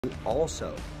We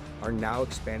also are now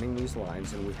expanding these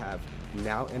lines, and we have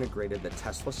now integrated the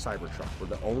Tesla Cybertruck. We're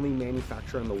the only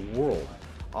manufacturer in the world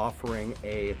offering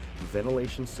a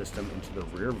ventilation system into the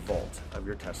rear vault of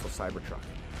your Tesla Cybertruck.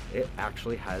 It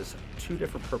actually has two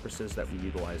different purposes that we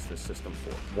utilize this system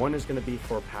for. One is going to be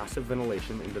for passive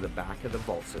ventilation into the back of the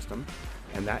vault system,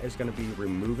 and that is going to be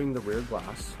removing the rear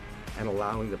glass and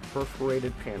allowing the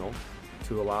perforated panel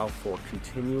to allow for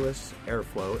continuous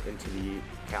airflow into the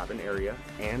cabin area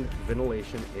and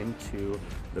ventilation into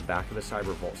the back of the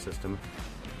Cyber Vault system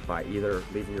by either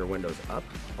leaving your windows up,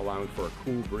 allowing for a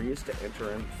cool breeze to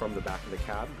enter in from the back of the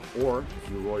cab, or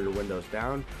if you roll your windows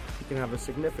down, you can have a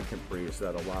significant breeze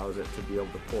that allows it to be able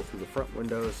to pull through the front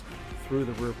windows, through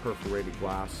the rear perforated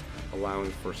glass,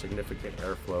 allowing for significant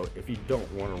airflow if you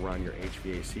don't want to run your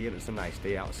HVAC and it's a nice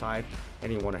day outside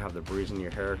and you want to have the breeze in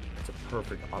your hair. It's a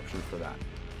perfect option for that.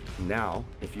 Now,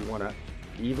 if you want to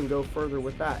even go further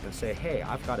with that and say, hey,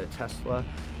 I've got a Tesla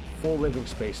full living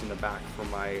space in the back for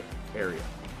my area,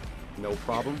 no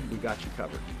problem, we got you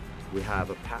covered. We have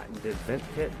a patented vent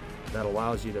kit that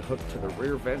allows you to hook to the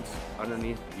rear vents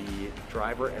underneath the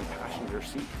driver and passenger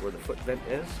seat where the foot vent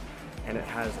is, and it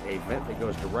has a vent that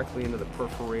goes directly into the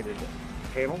perforated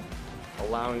panel,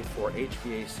 allowing for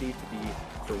HVAC to be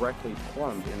directly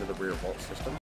plumbed into the rear vault system.